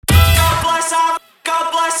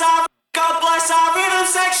our rhythm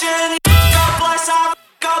section.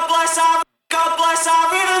 God bless our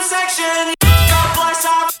rhythm section.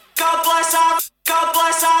 God bless our rhythm section. God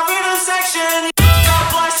bless our rhythm section.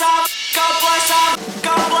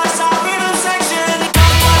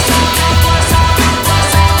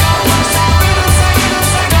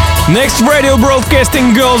 Next radio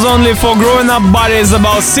broadcasting goes only for grown-up bodies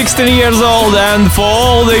about 16 years old and for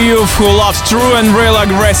all the youth who loves true and real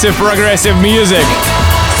aggressive progressive music.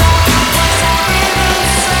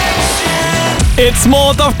 It's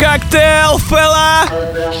Molotov Cocktail, fella!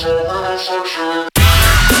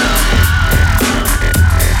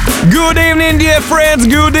 Good evening, dear friends,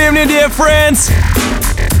 good evening, dear friends!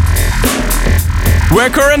 We're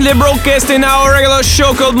currently broadcasting our regular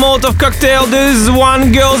show called Molotov Cocktail. This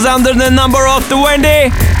one goes under the number of 20.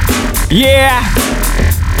 Yeah!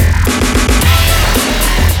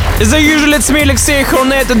 As usual, it's me, Alexei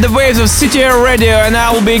Hornet, at the waves of CTR Radio, and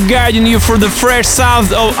I will be guiding you through the fresh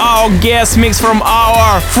sounds of our guest mix from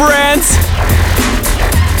our friends.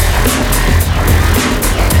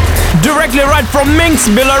 Directly right from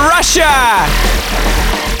Minsk, Belarus.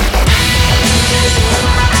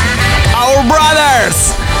 Our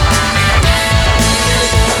brothers.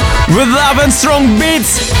 With love and strong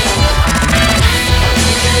beats.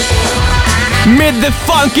 Meet the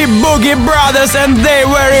funky Boogie brothers and their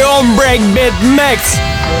very own breakbeat mix.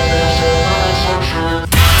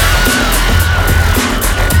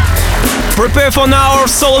 Prepare for now our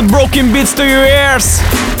solid broken beats to your ears.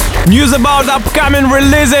 News about upcoming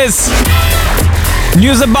releases.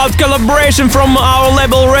 News about collaboration from our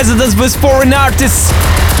label residents with foreign artists.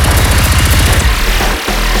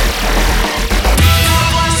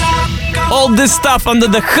 All this stuff under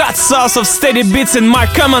the hot sauce of steady beats in my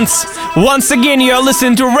comments. Once again, you are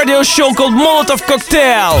listening to a radio show called Molotov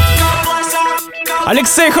Cocktail.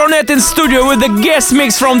 Alexei Hornet in studio with the guest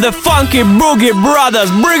mix from the funky Boogie brothers.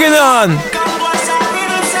 Bring it on!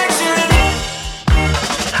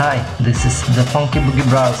 Hi, this is the Funky Boogie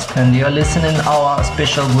Brothers, and you're listening our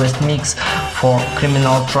special guest mix for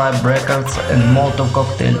Criminal Tribe Records and Molotov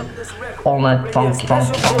Cocktail. All night funky.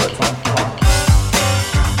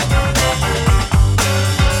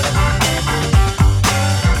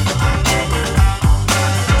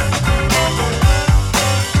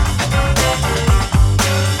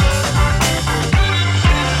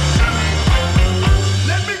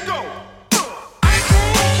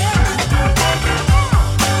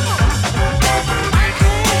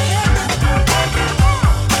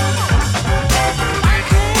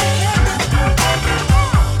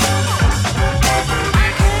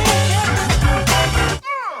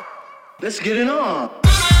 Let's get it on.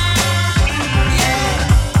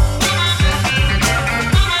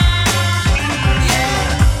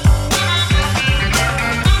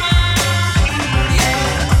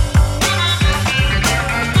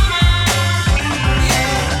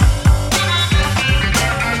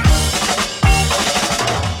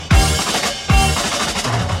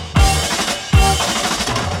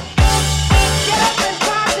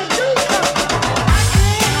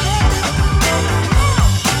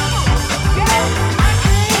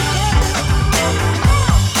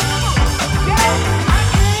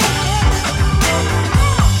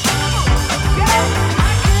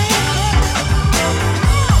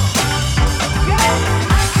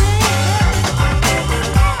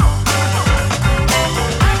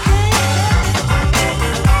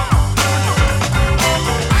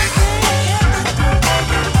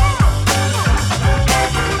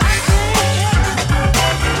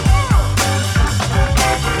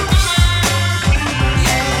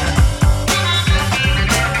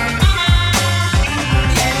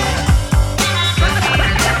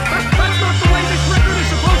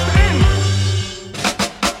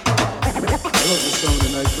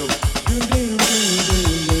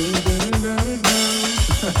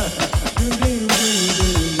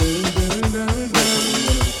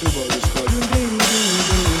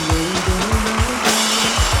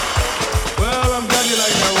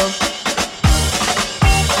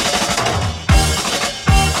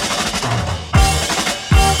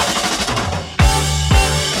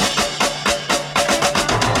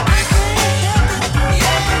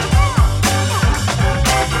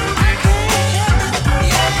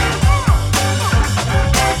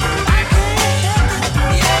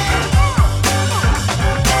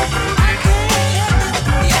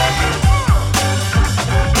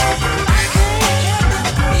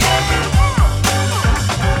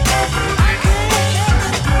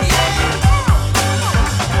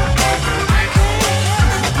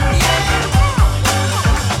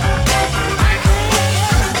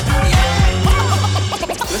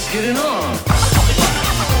 Let's get it on.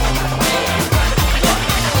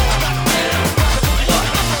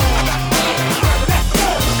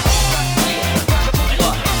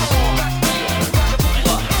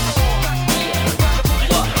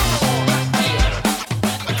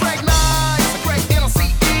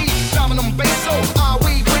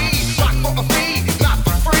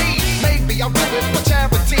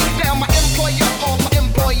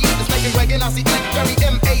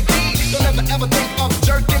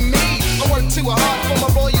 too hard for my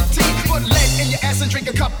royalty. Put lead in your ass and drink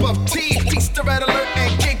a cup of tea. Teach the red alert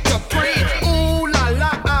and kick the pre. Ooh la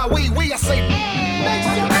la, ah wee wee. I say, I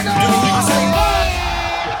say what?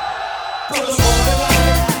 Put us on the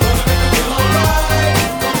line, gonna make it feel alright.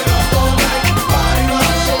 Don't get up all night, fire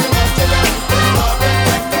up, show me what you got. Let's pop it,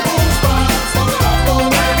 crack the boom spots. Don't get up all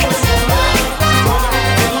night, put us on the line, gonna make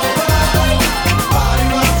it feel alright.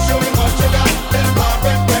 Fire up, show me what you got. Let's pop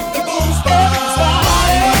it, crack the boom spots.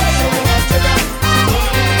 Fire up, show me what you got.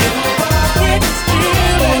 Gonna make it feel alright.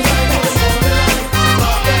 It's all night, put us on the line.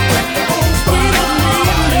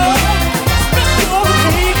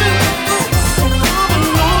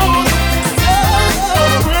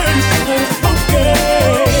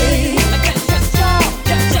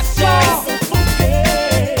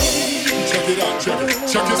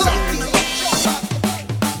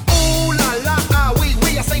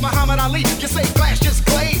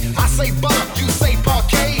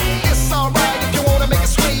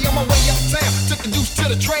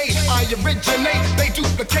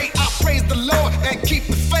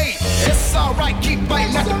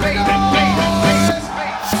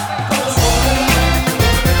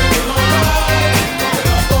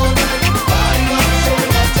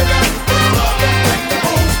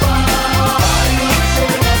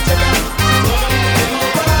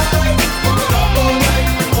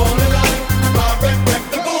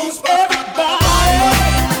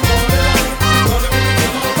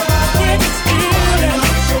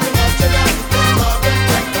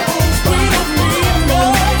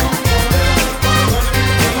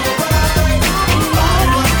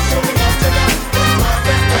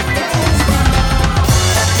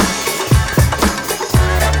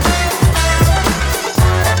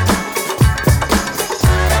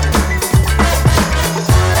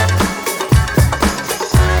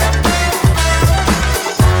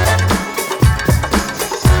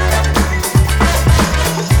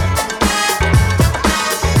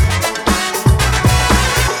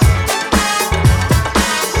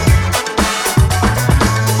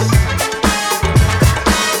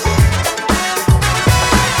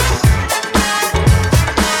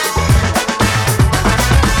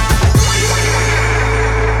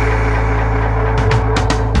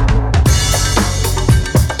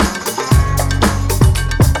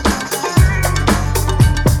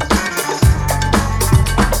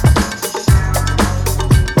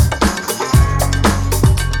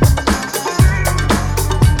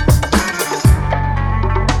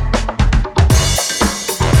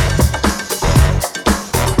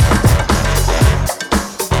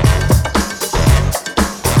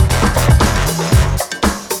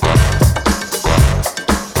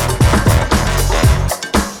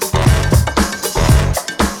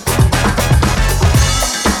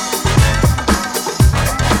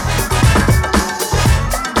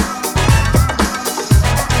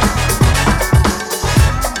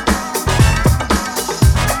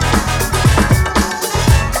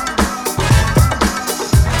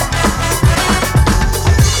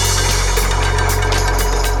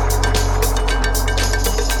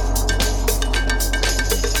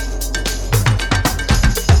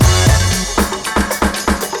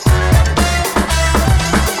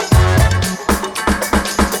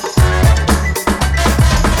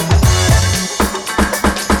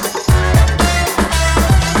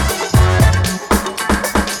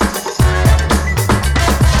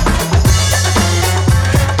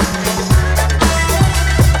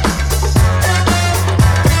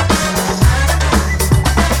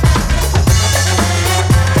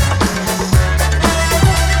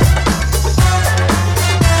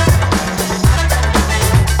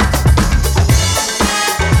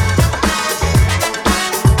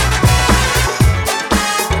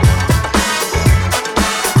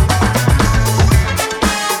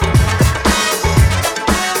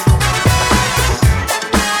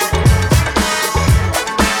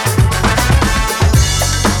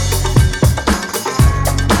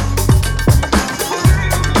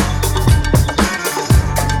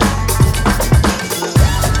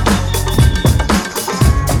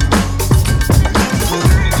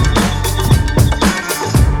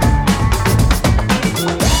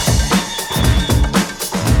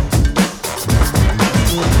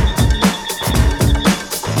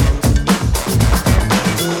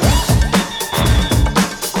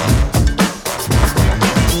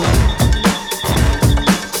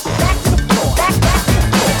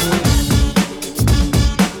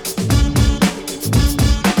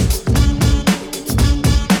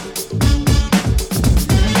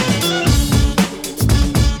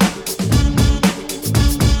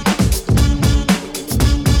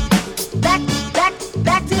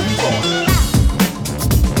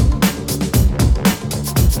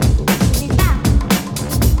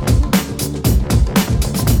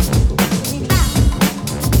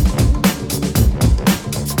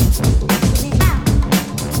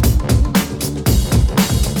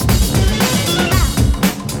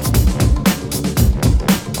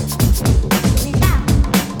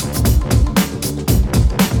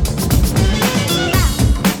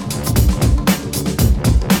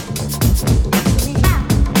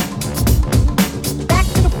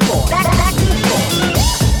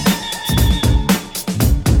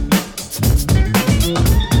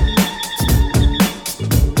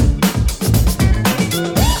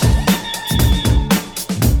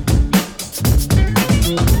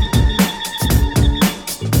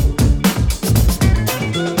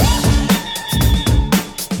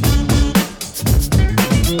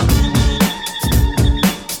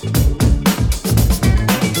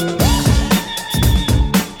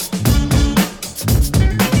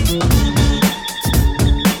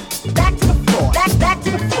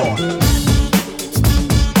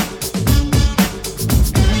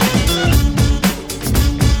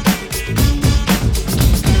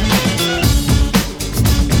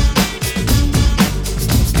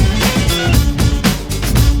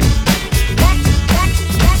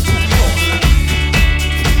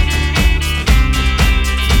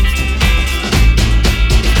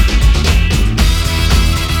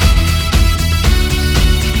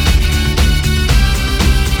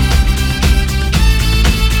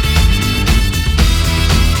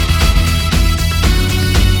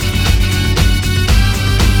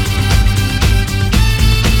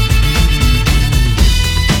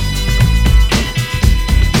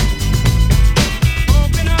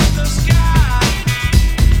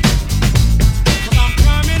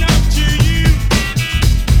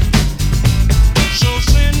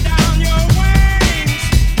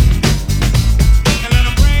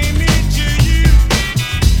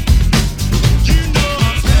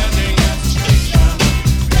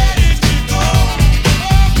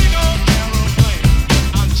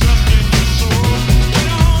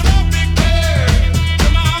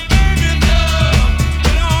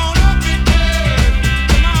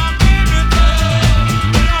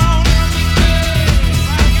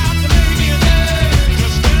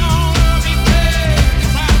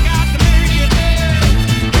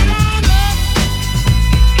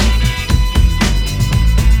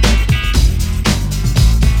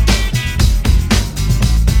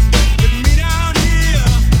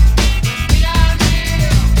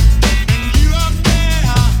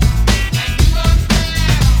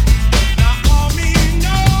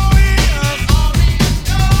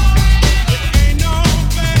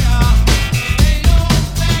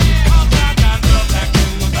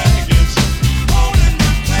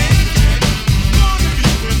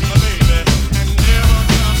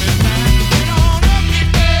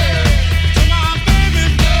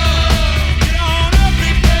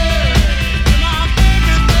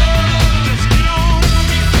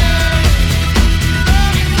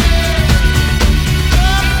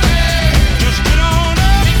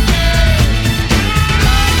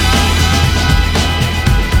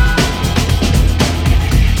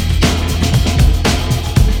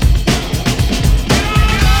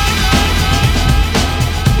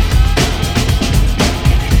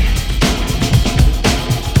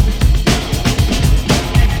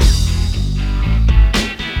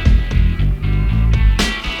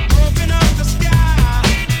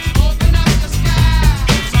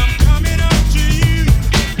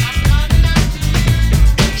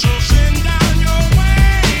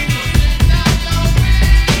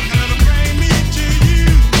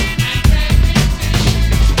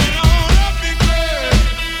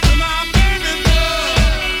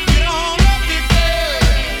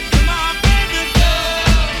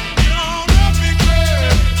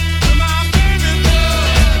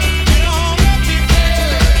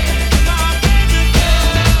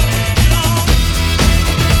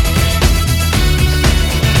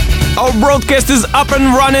 broadcast is up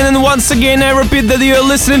and running, and once again I repeat that you are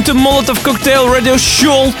listening to Molotov Cocktail Radio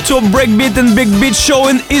Show, top breakbeat and big beat show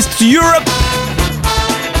in East Europe.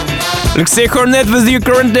 Alexei Hornet with you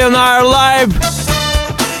currently on our live.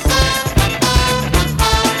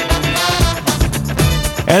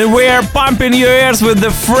 And we are pumping your ears with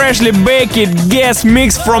the freshly baked guest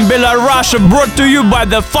mix from Belarus, brought to you by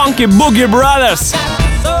the Funky Boogie Brothers.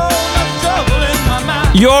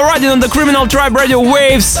 You're riding on the Criminal Tribe radio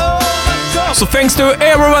waves. So thanks to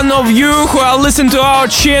every one of you who are listening to our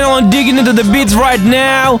channel and digging into the beats right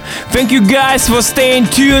now. Thank you guys for staying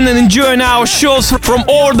tuned and enjoying our shows from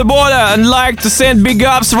over the border. And like to send big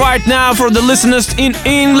ups right now for the listeners in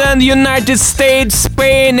England, United States,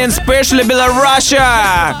 Spain, and especially Belarus.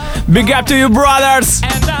 Big up to you, brothers.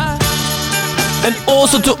 And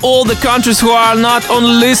also to all the countries who are not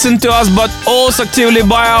only listening to us but also actively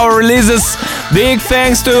buy our releases. Big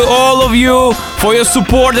thanks to all of you for your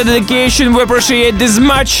support and dedication. We appreciate this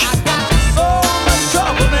much.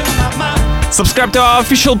 Subscribe to our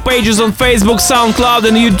official pages on Facebook, SoundCloud,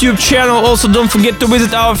 and YouTube channel. Also, don't forget to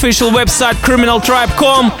visit our official website,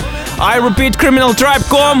 criminaltribe.com. I repeat,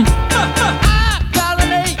 criminaltribe.com.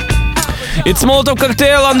 It's Molotov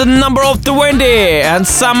Cocktail on the number of 20, and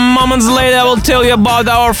some moments later I will tell you about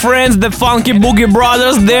our friends, the Funky Boogie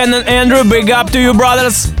Brothers, Dan and Andrew. Big up to you,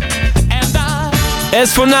 brothers.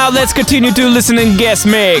 As for now, let's continue to listen and guest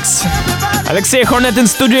mix. Alexei Hornet in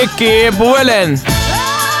studio, keep willing.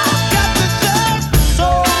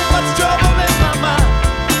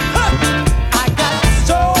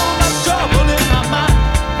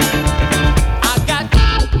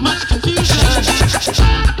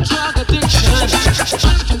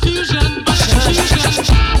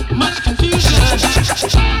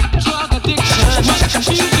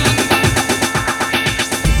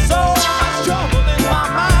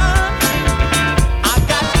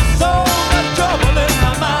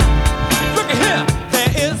 Look at here.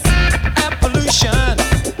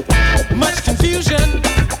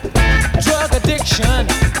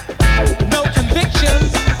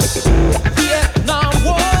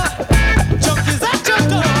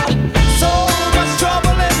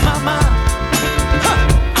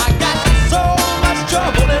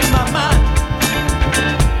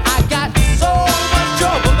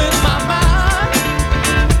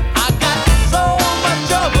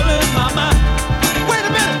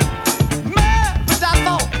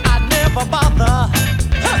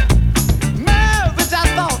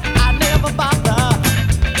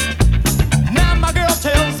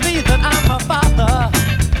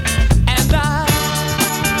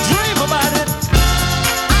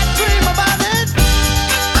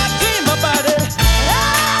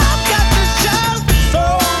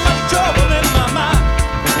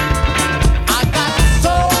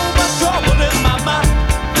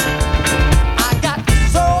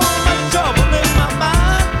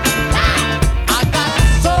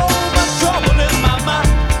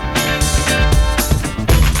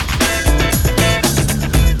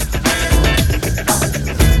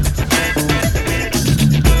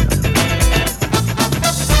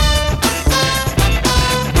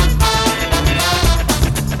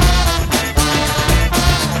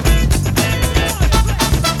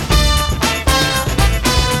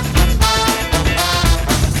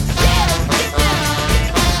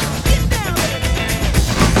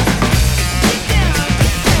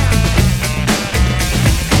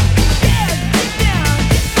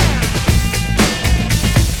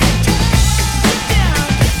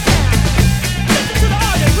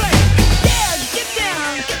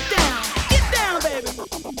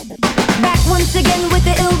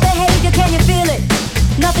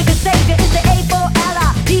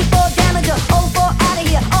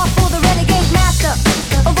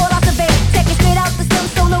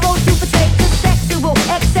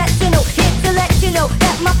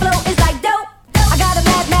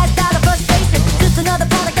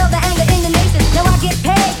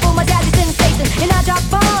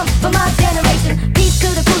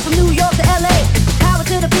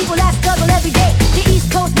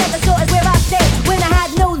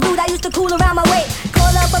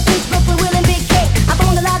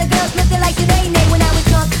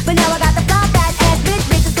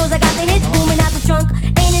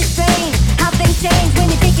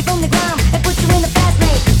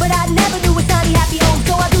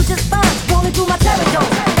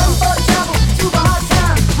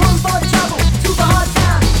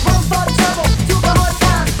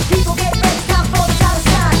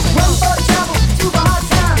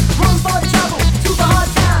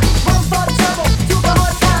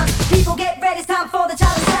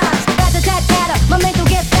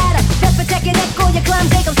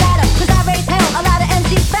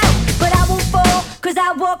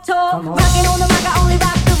 walk tall. Rocking on the mic, I only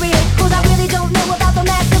rock the real. Cause I really don't know about the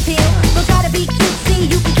mass appeal. Don't try to be cutesy,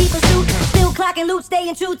 you can keep a suit. Still clocking loot,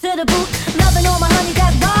 staying true to the boot. Loving all my honeys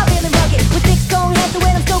that's raw, real and rugged. With thick strong heads, so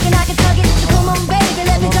when I'm stroking, I can tug it. So come on, baby,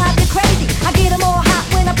 let me drive you crazy. I get them all hot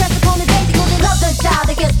when I press upon the daisy. Cause they love the style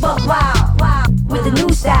that gets buck wild. With the new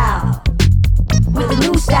style. With the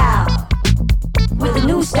new style. With the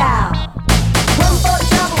new style. One for the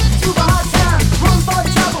trouble, two for hard time. One for the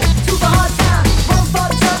trouble, two for hard time. One for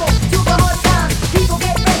the trouble, two for hard time. People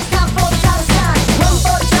get ready, time for the child to shine. One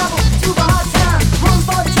for the trouble, two for hard time. One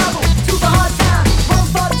for the trouble, two for hard time. One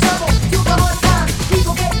for the trouble, two for hard time.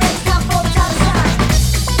 People get ready, time for the child to shine.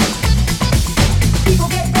 People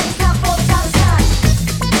get ready, time for the child to shine.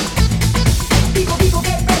 People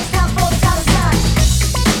get ready, time for the child to shine.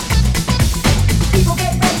 People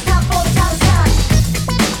get ready, time for the child to shine.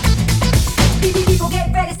 People get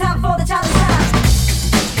ready, it's time for the child to shine.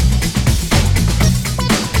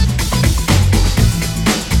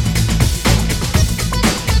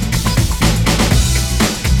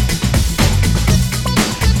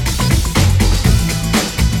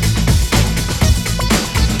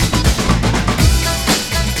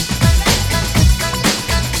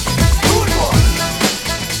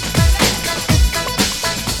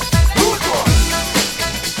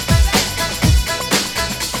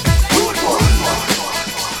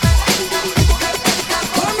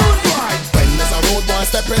 When there's a road boy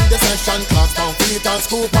step in the session, clocks down feet and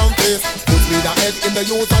scoop on face. Put me the head in the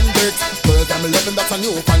use and bricks. Girls them loving, that's a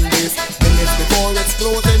new fan base. Minutes before it's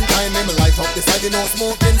closing time, him light up the side, no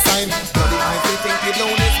smoking sign. Bloody eyes, they think he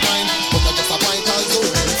blown his mind, but I just a vital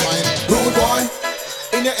zone fine. Rude boy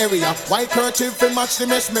in your area, white kerchief fi match the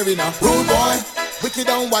mesh merina. Rude boy, wicked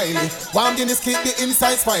and wily, warm Guinness keep the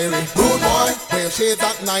inside fiery. Rude boy, wear shades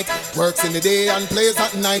at night, works in the day and plays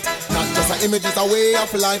at night. Not just an image, it's a way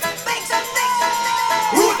of life.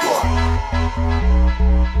 Rude boy.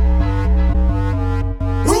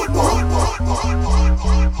 Rude boy. Rude boy. Rude boy.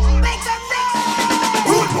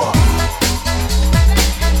 Rude boy. Rude boy.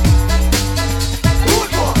 Rude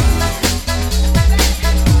boy.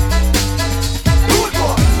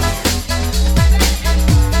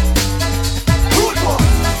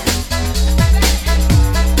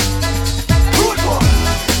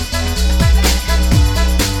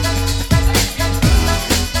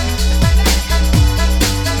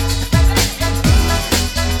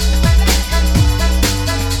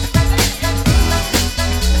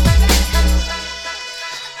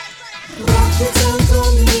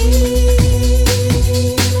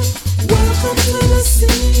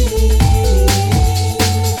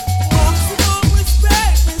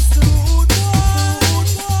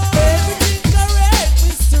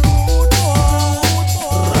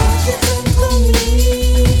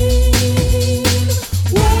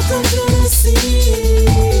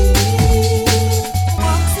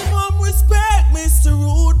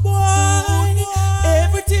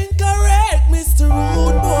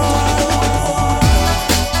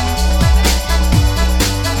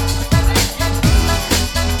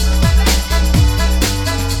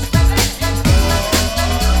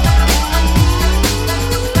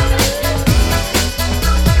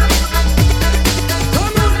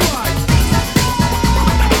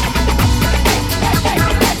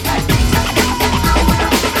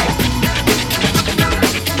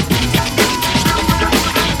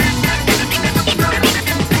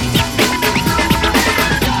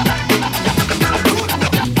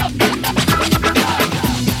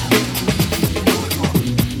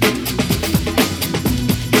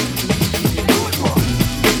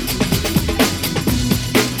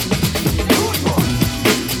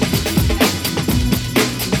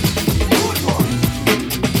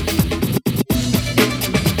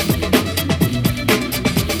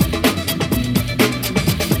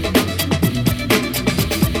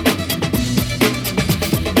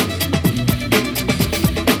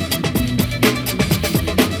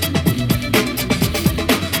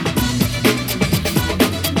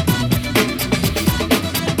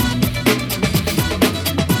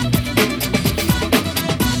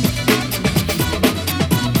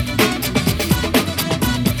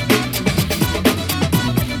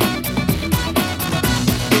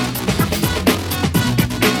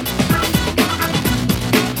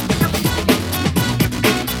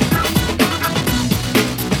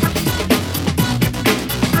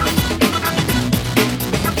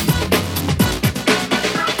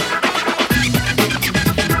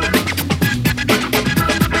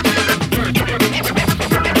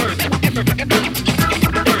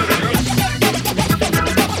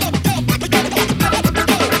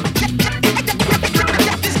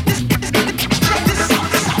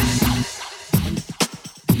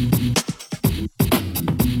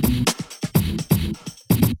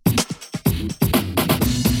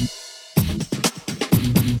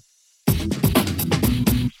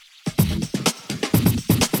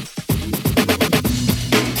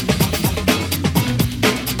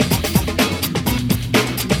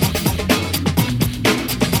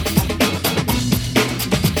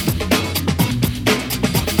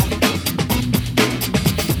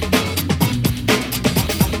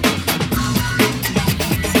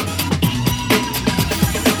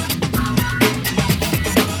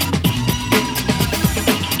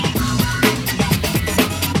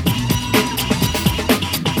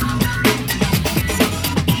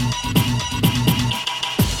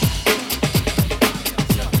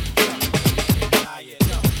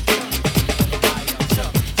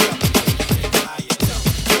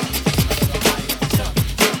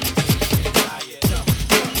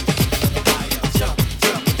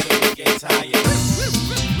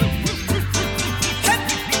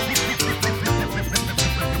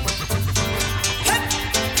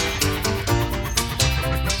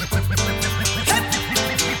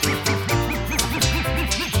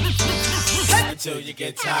 until you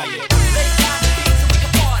get tired.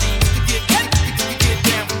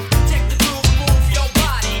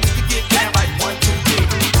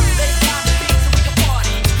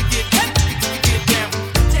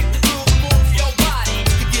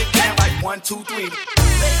 One, two, three.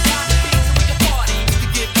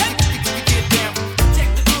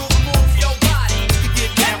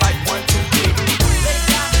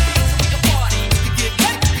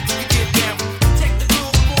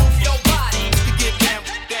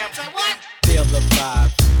 Feel the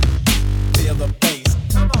vibe, feel the bass.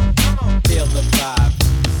 Feel the vibe,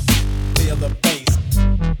 feel the bass.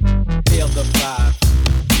 Feel the vibe,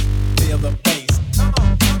 feel the bass.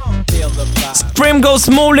 Feel the vibe. Stream goes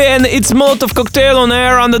smoothly and it's Molotov Cocktail on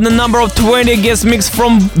air under the number of 20 guest mix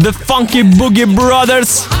from the Funky Boogie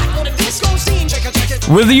Brothers.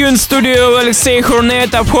 With you in studio, Alexei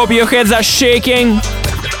Hornet. I hope your heads are shaking.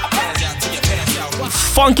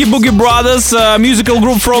 Funky Boogie Brothers, a musical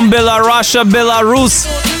group from Belarus, Belarus.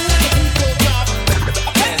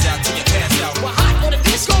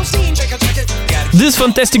 This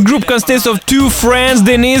fantastic group consists of two friends,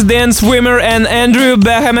 Denis, Dan Swimmer, and Andrew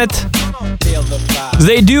Behemoth.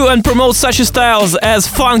 They do and promote such styles as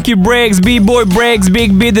funky breaks, b-boy breaks,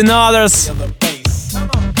 big beat and others.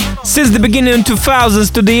 Since the beginning of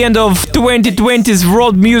 2000s to the end of 2020s,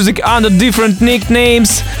 wrote music under different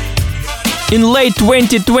nicknames. In late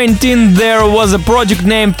 2020, there was a project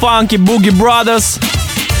named Funky Boogie Brothers.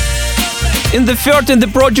 In the 13th, the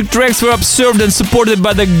project tracks were observed and supported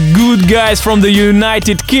by the good guys from the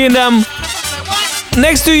United Kingdom.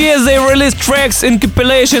 Next 2 years, they released tracks in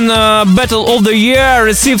compilation Battle of the Year,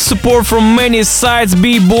 received support from many sites,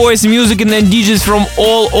 b-boys, music and DJs from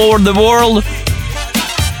all over the world.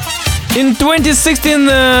 In 2016,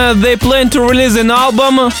 they plan to release an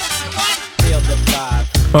album,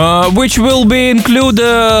 which will be include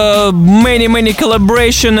many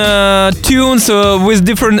collaboration tunes with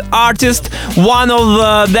different artists. One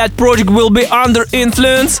of that project will be Under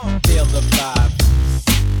Influence.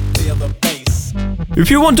 If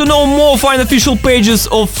you want to know more, find official pages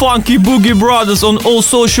of Funky Boogie Brothers on all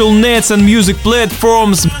social nets and music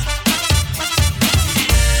platforms.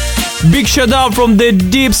 Big shout out from the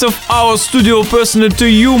deeps of our studio personally to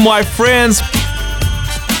you, my friends.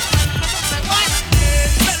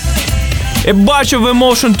 A bunch of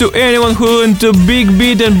emotion to anyone who into big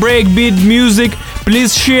beat and breakbeat music.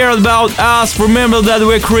 Please share about us. Remember that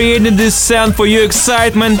we're creating this sound for your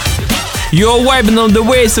excitement. You're vibing on the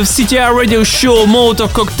waves of CTR radio show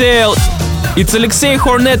Molotov Cocktail. It's Alexei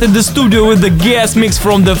Hornet in the studio with the guest mix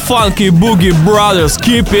from the Funky Boogie Brothers.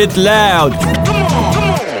 Keep it loud.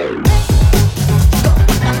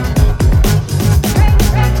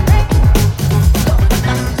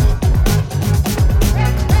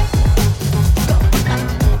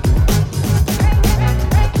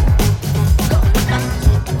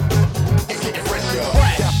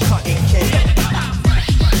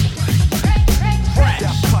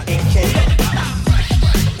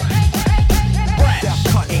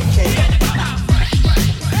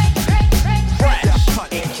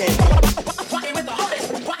 With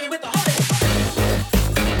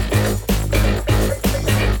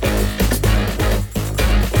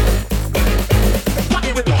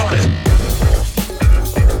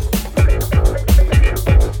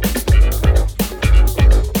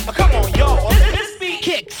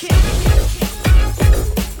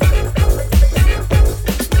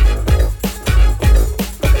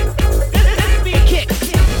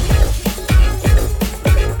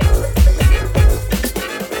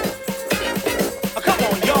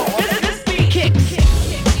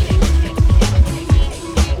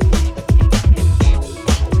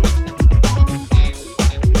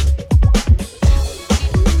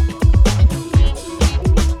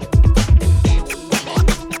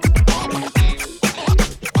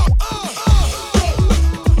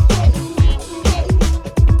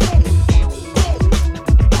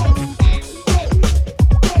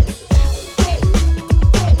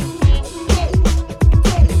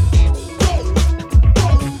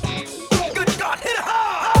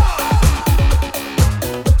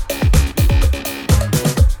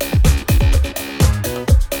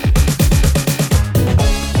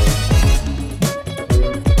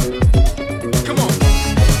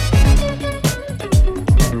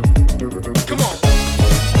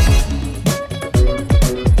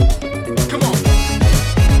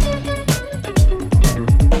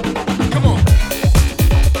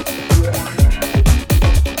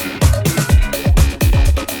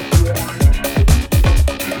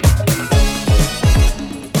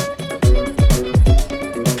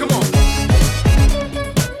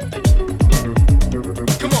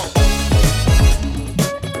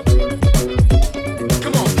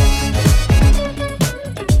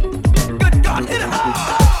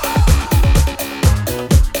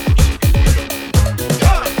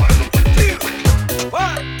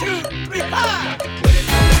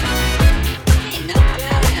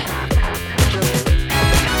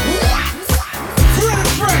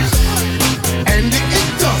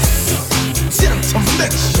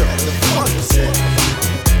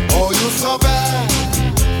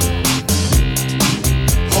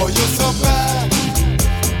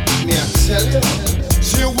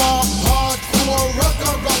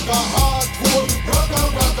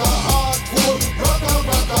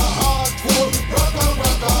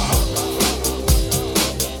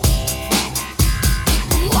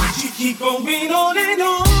going on and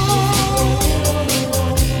on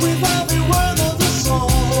with every word of the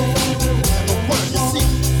song.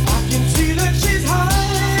 I can see that she's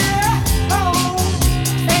high, oh,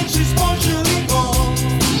 and she's partially gone.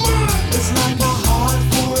 It's like a heart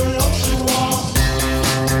for an ocean wall.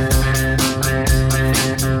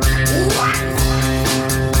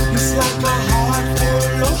 It's like a heart for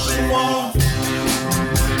an ocean wall.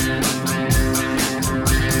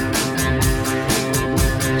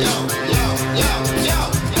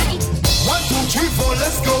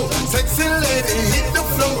 Let's go, sexy lady, hit the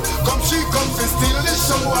floor. Come, she comes to steal the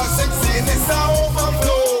show. Our sexiness a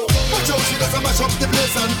overflow. Watch out, she does a mash up the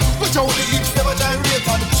place and watch out the hips never gyrate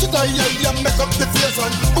and she die and make up the face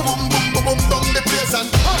and boom boom boom boom boom down the place and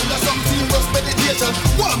under some serious meditation.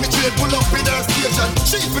 Want me trade pull up in her station.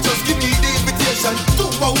 She for just give me the invitation to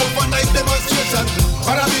a overnight demonstration.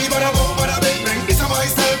 Bada bing, bada boom, bada bing bing. This is my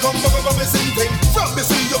style, come from me sing thing. From me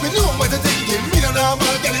see you, me know what you're thinking. Me no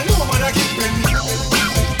normal, girl, you know what I keep in.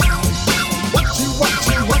 What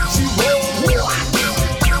you roll?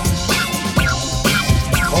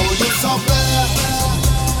 Oh, you're so bad.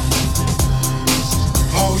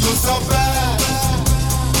 Oh, you're so bad.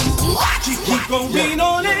 She keep going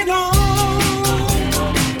on and on.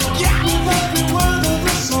 Yeah, with every word of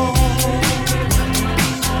the song.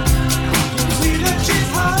 See that she's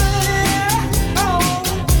high, oh,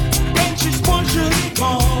 and she's partially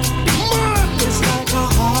gone. It's like a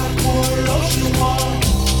heart for an ocean wall.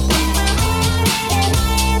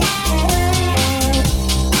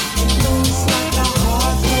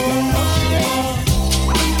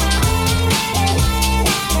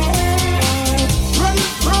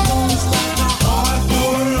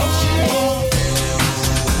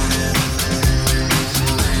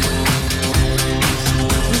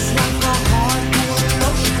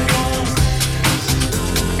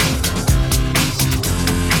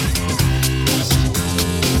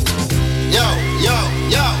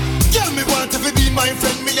 My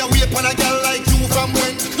friend, me a wait on a girl like you from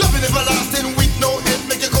when loving everlasting with no end.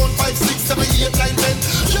 Make you count 5, 6, 7, 8, 9, 10.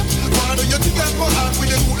 Yep, why do you think I'm for hard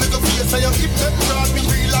with a good little face? I have hip them broad, me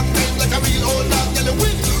real and pain like a real old dog. Girl, you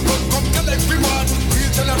win, run come collect reward.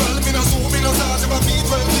 Real general, me no zoom, me no charge. If I beat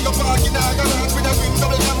well, pick up parking, I got out with a green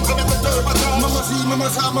double cam, come in with turbo charge. Mama see, mama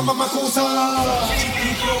saw, mama cosa.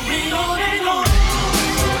 Keep going on and on.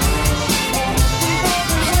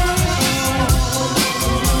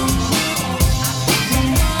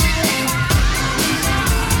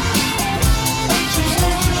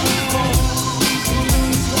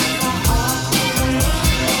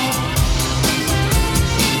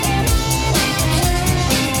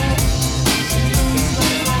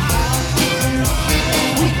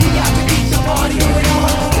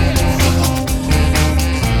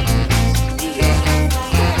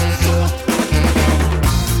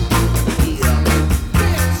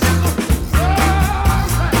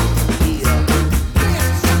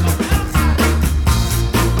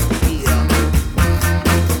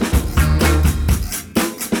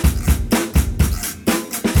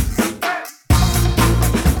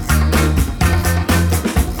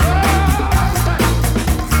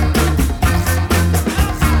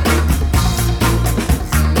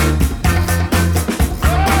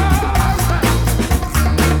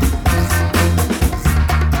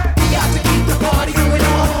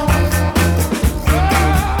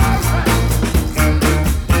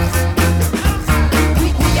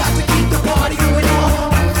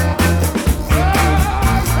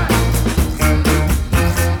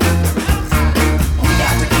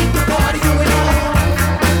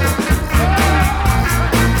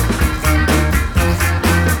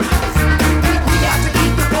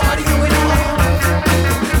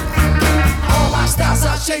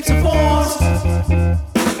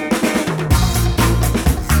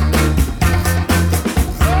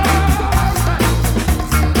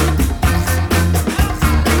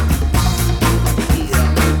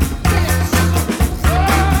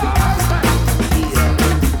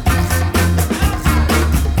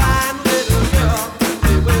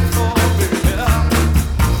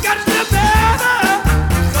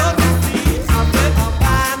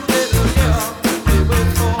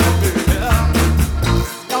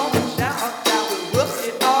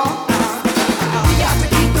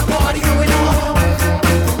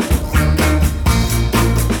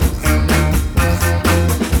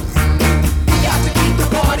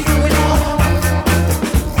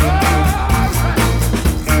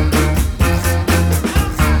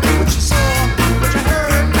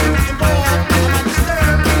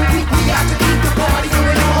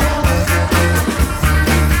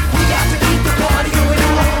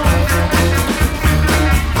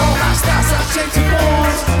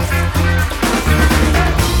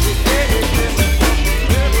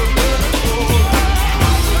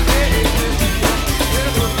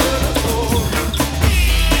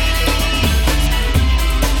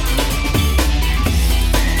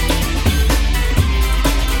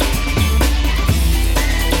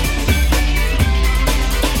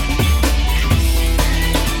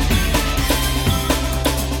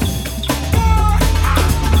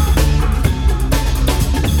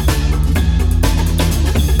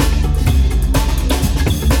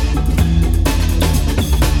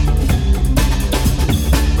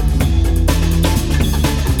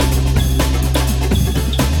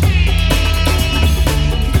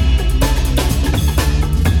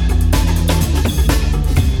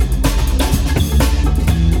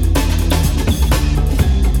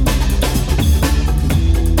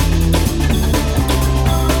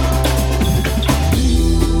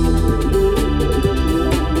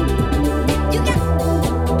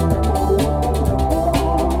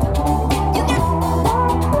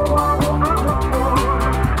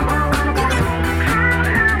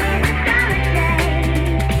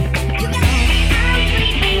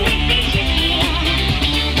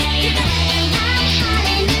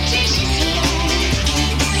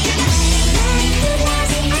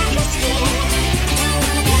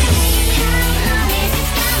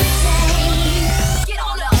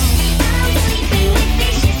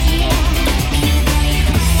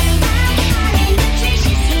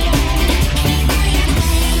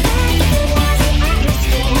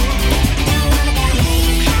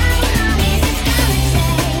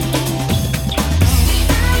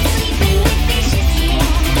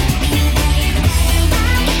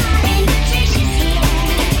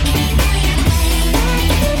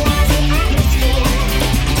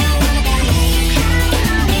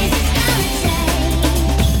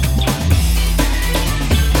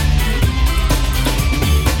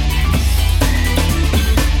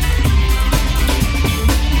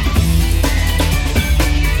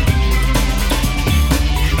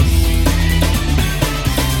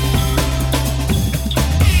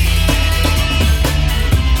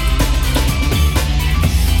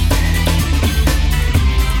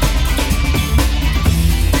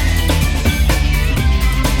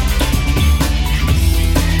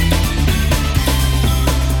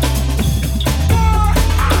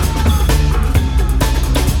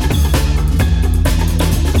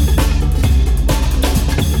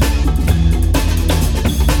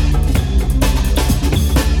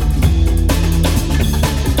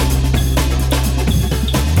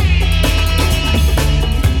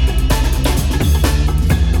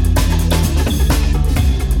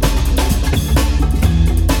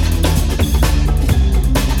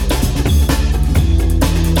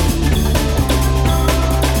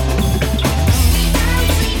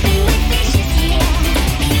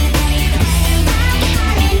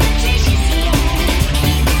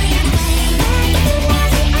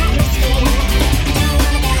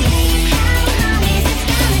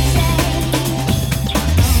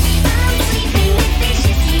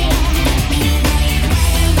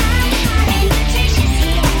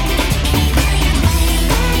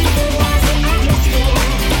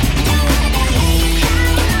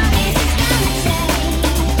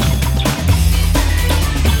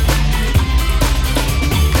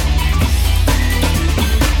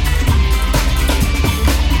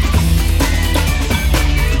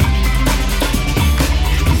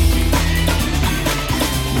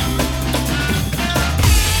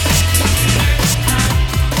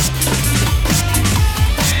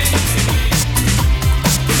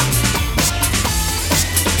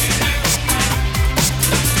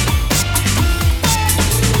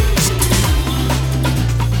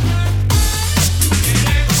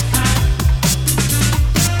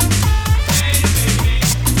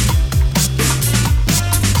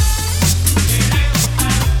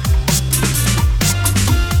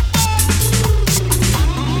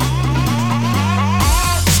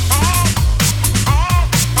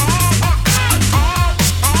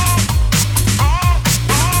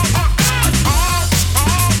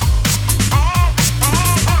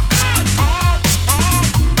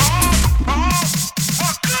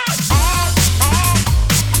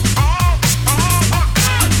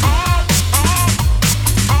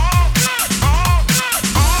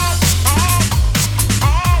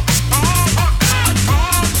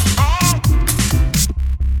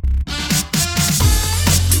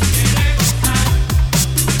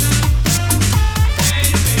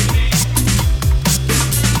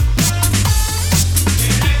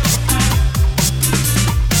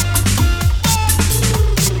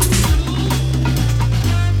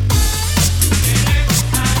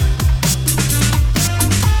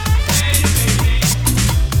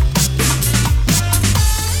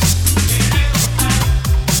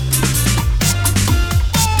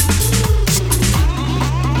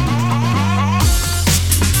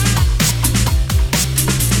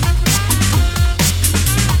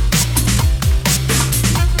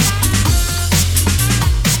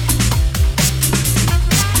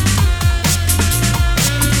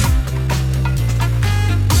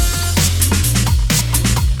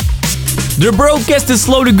 The broadcast is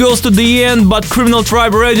slowly goes to the end, but Criminal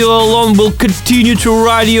Tribe Radio alone will continue to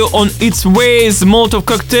ride you on its ways. Molotov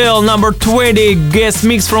Cocktail number 20, guest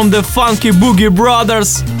mix from the Funky Boogie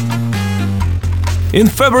Brothers. In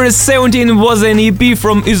February 17 was an EP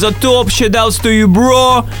from Isotope, shoutouts to you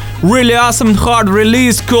bro. Really awesome hard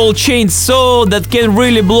release called Chainsaw that can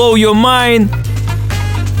really blow your mind.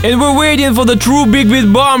 And we're waiting for the true big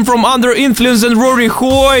beat bomb from Under Influence and Rory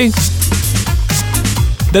Hoy.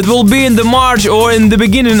 That will be in the March or in the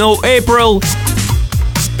beginning of April.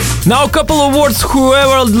 Now a couple of words,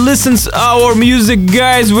 whoever listens our music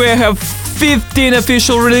guys, we have 15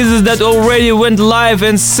 official releases that already went live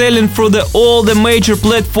and selling through all the major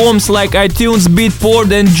platforms like iTunes,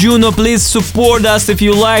 Beatport and Juno. Please support us if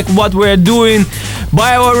you like what we're doing.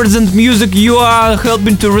 By our recent music you are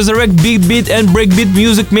helping to resurrect big beat and breakbeat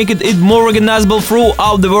music, making it more recognizable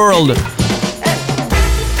throughout the world.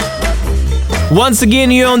 Once again,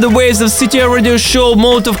 you're on the waves of CTR Radio Show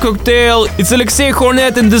Molotov Cocktail. It's Alexei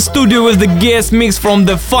Hornet in the studio with the guest mix from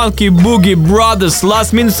the Funky Boogie Brothers.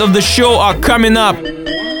 Last minutes of the show are coming up.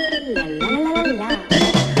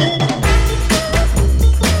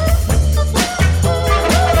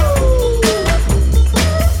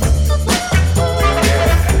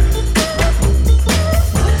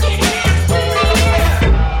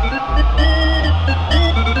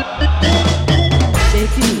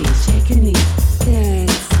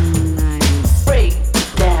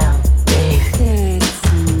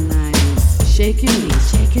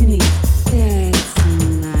 Shaking me, that's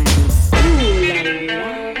nice. Ooh, la,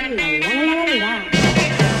 la, la.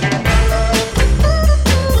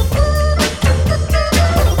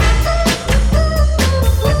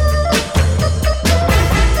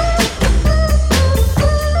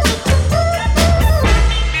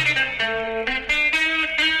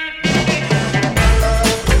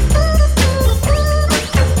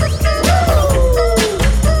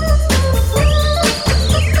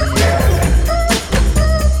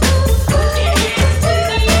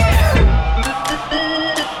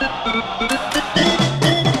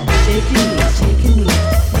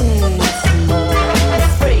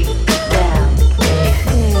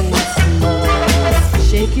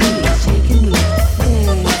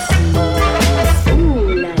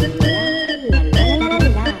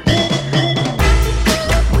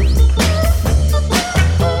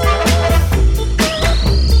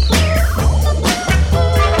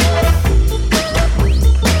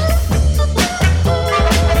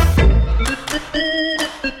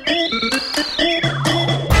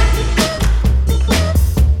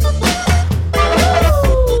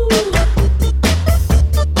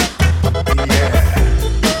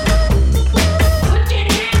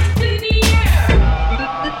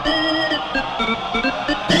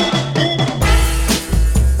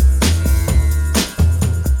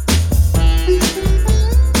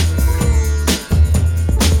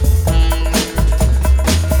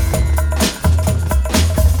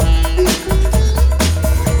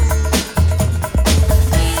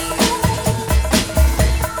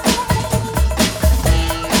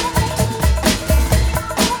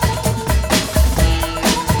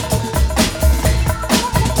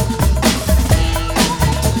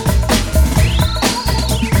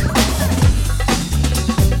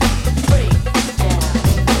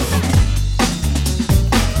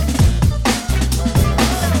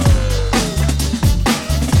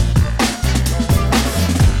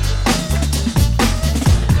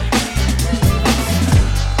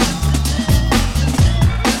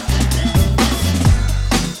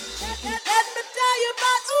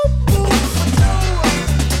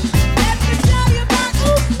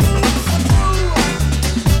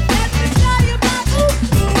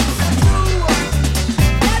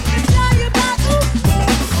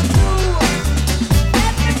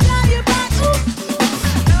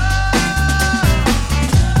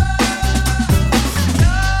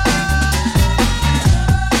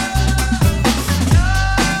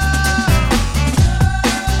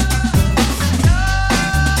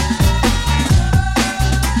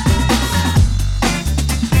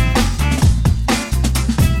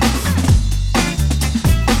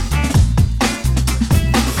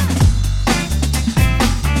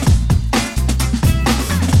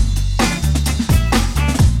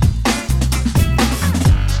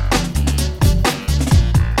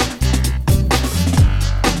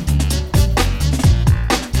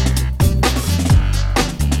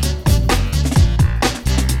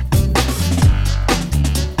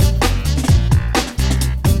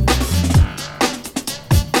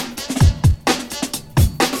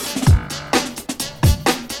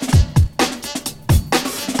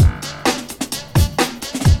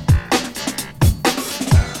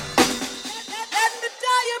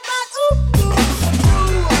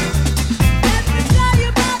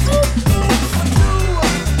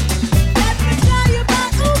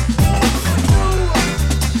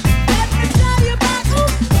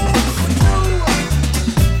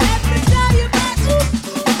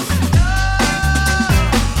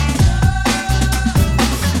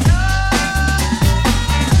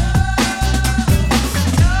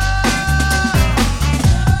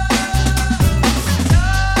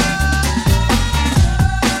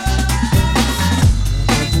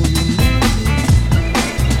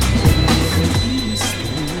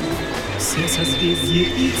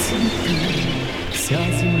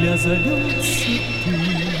 разольется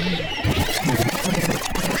ты.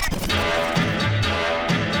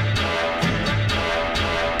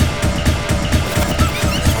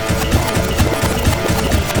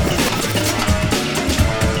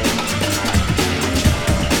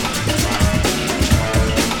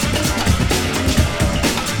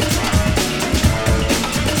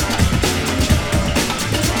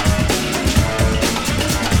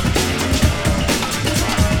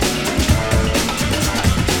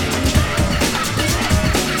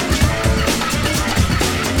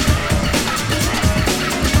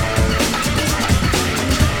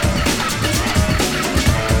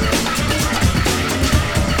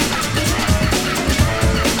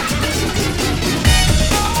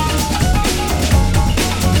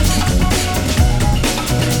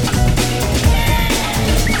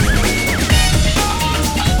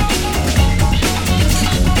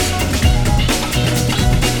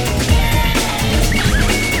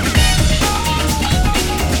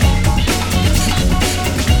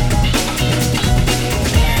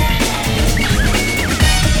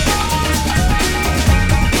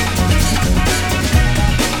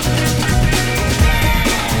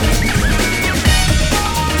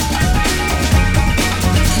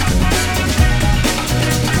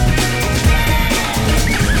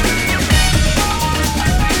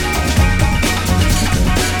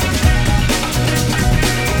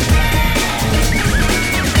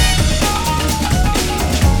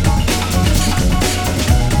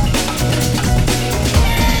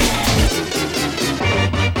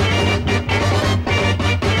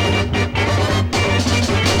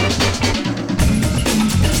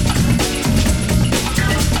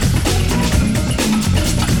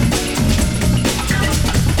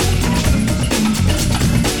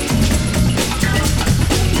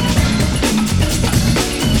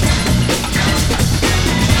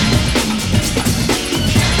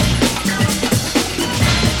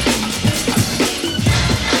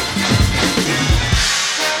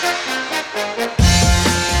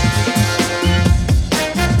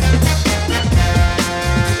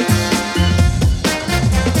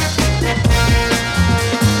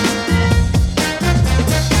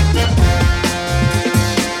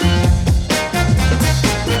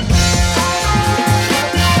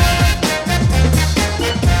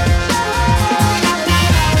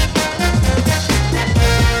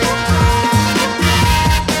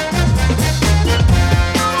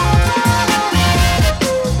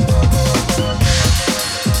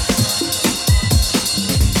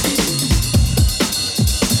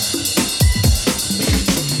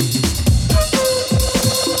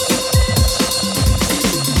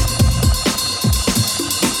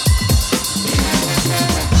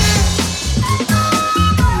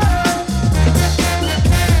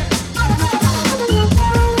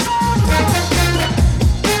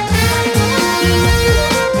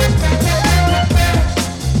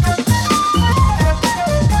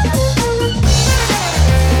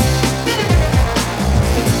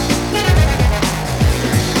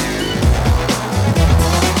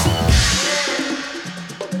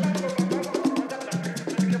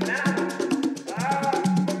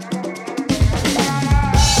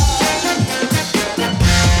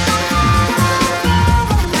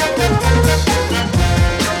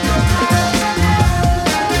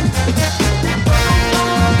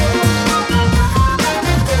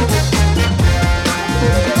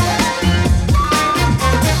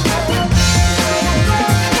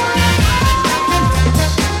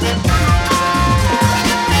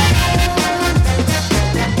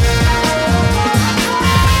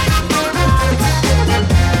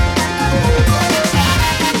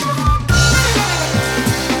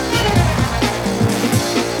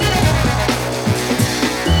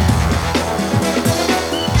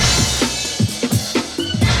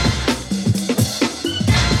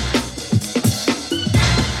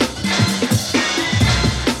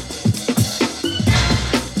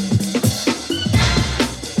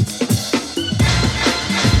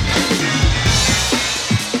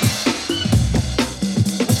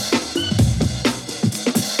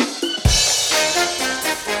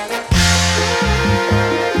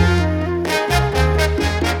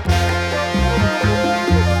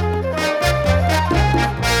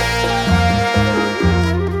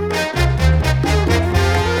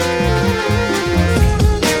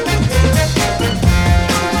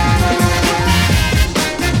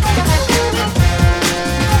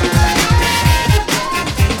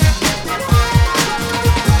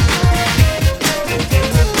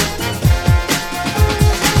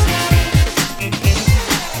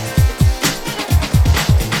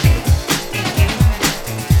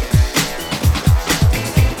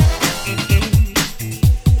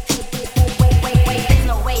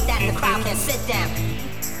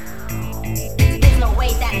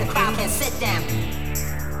 can sit down.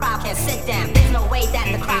 Crowd can sit down. There's no way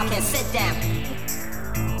that the crowd can sit down.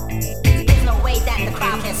 There's no way that the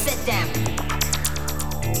crowd can sit down.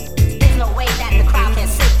 There's no way that the crowd can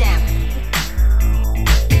sit down.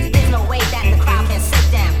 There's no way that the crowd can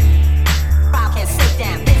sit down. Crowd can sit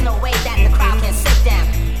down. There's no way that the crowd can sit down.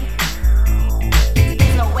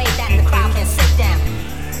 There's no way that the crowd can sit down.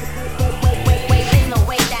 Wait, there's no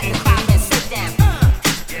way that the crowd can sit down.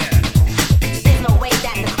 There's no way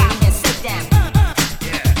that the crowd can sit down.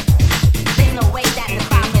 There's no way that the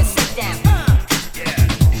crowd can sit down.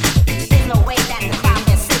 There's no way that the crowd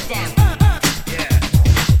can sit down.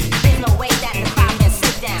 There's no way that the crowd can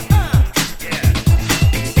sit down.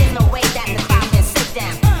 There's no way that the crowd can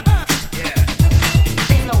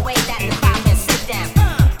sit down.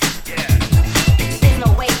 There's no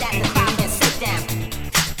way that the crowd can sit down.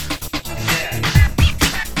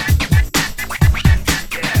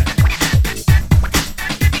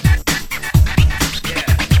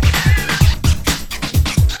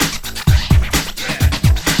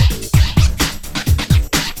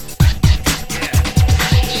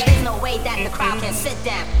 There's no way that the crowd can sit down. There's no way that the crowd can sit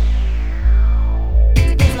down.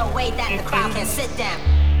 There's no way that the crowd can sit down.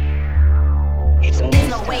 There's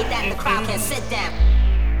no way that the crowd can sit down.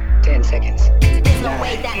 10 seconds. There's no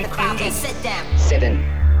way that the crowd can sit down. 7,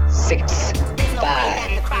 6, There's no way that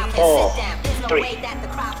the 5, crowd can 4, sit down. There's no 3, way that the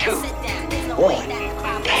crowd can 2, sit down. There's no 1. way that the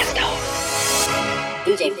crowd can Blast sit down. off.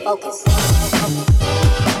 DJ Focus.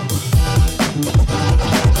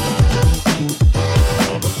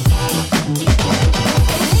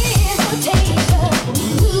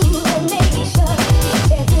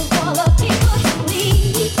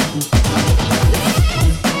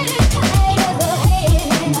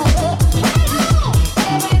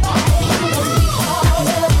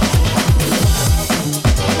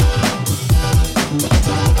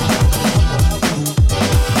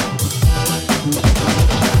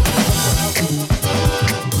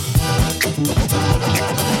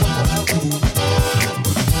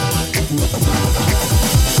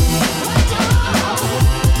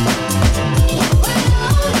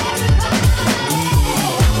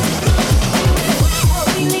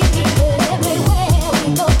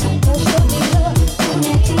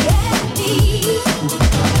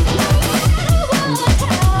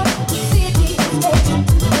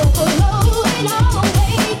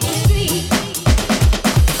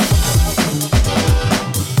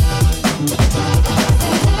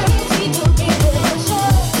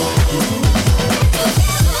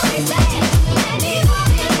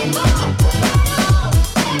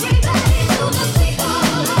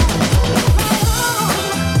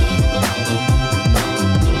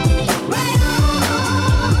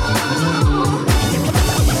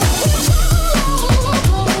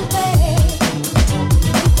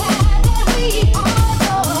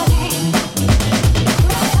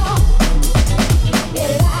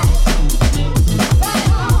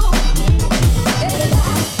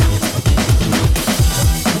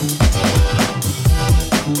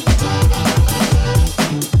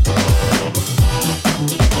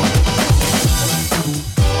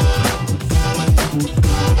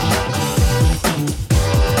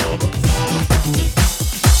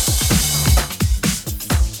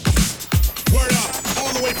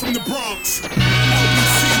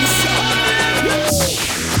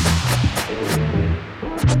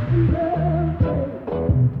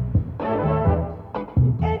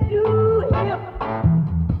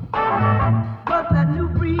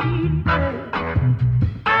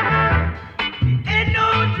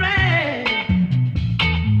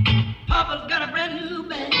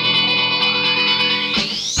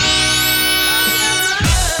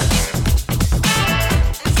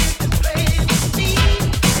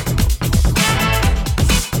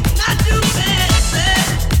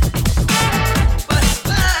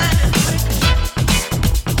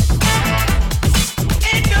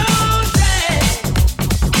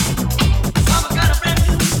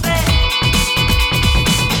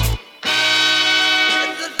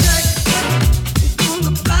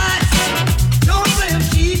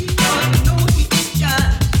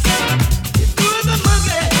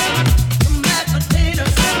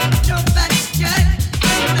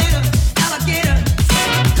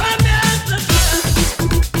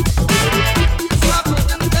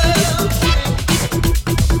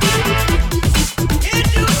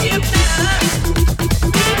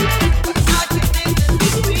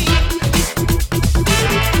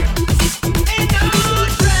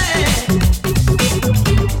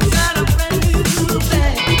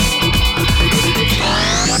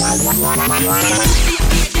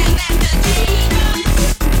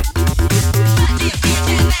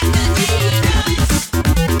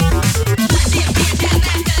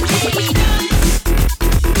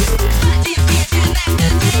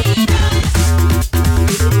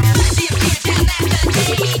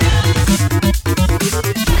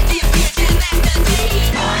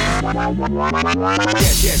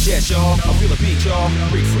 Yes, yes, yes, y'all. I feel a beat, y'all.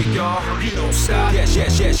 Freak, freak, y'all. You don't stop. Yes,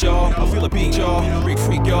 yes, yes, y'all. I feel a beat, y'all. Freak,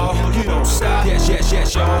 freak, y'all. You don't stop. Yes, yes,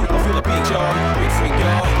 yes, y'all. I feel a beat, y'all. Freak, freak,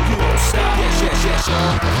 y'all. You don't stop. Yes, yes, yes, y'all.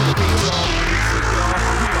 I feel a beat, y'all. Freak, freak, y'all.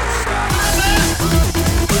 You don't stop.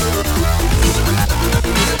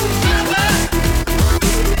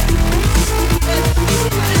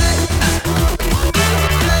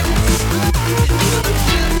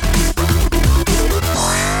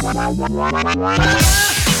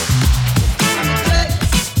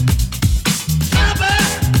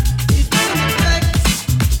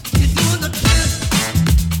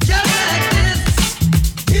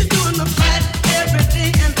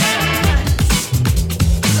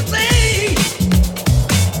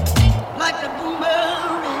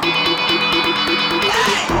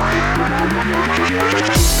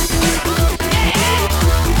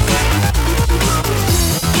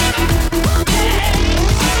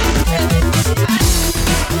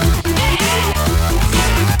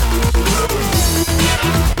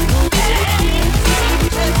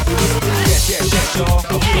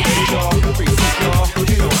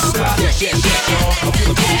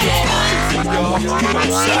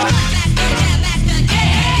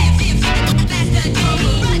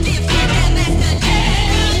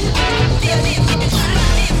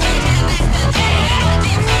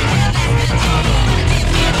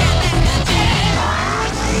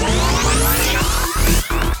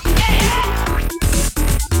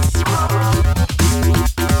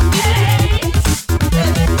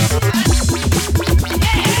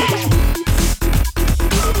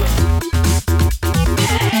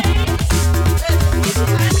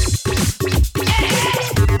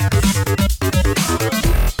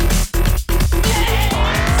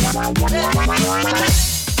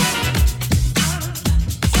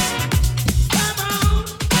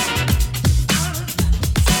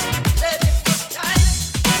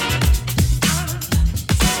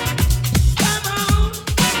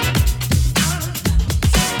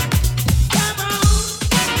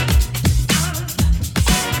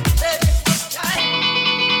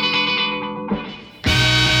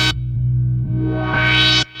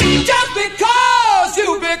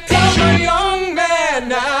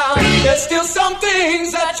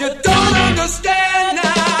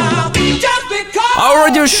 Our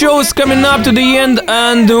radio show is coming up to the end,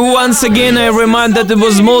 and once again I remind that it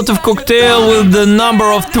was Molotov Cocktail with the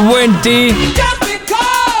number of 20.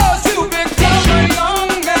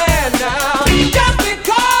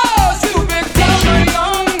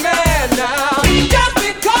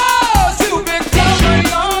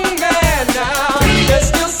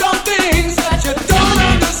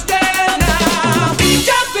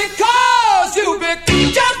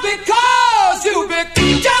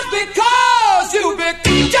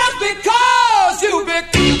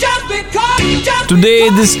 Today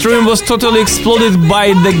this stream was totally exploded by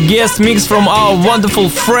the guest mix from our wonderful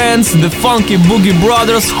friends, the Funky Boogie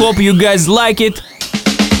Brothers. Hope you guys like it.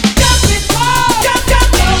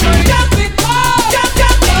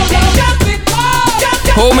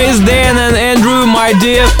 Homies Dan and Andrew, my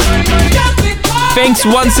dear, thanks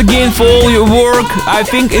once again for all your work. I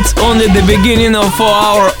think it's only the beginning of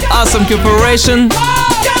our awesome cooperation.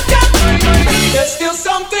 There's still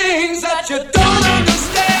some things that you don't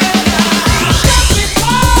understand.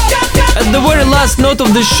 At the very last note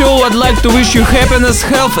of the show, I'd like to wish you happiness,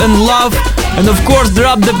 health and love. And of course,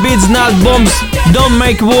 drop the beats, not bombs. Don't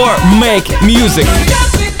make war, make music.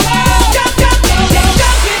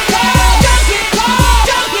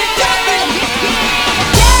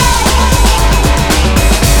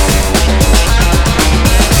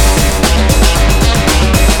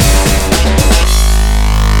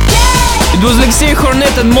 It was Alexei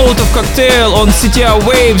Hornet and Molotov Cocktail on CTR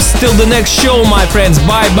Waves. Till the next show, my friends.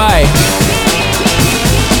 Bye bye.